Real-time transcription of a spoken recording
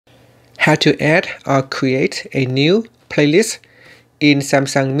how to add or create a new playlist in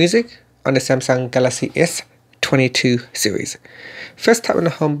Samsung Music on the Samsung Galaxy S22 series. First, tap on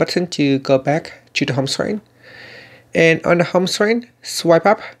the home button to go back to the home screen. And on the home screen, swipe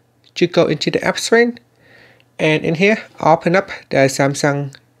up to go into the app screen. And in here, open up the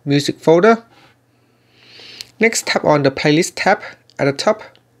Samsung Music folder. Next, tap on the playlist tab at the top.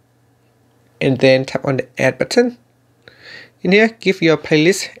 And then tap on the add button. In here, give your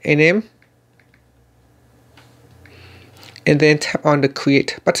playlist a name. And then tap on the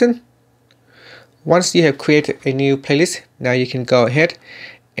create button. Once you have created a new playlist, now you can go ahead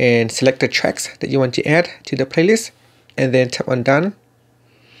and select the tracks that you want to add to the playlist. And then tap on done.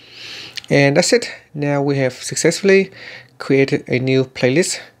 And that's it. Now we have successfully created a new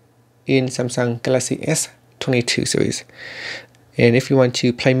playlist in Samsung Galaxy S22 series. And if you want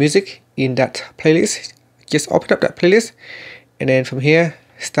to play music in that playlist, just open up that playlist, and then from here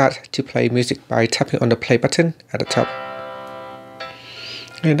start to play music by tapping on the play button at the top.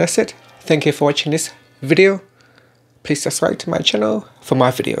 And that's it. Thank you for watching this video. Please subscribe to my channel for more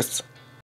videos.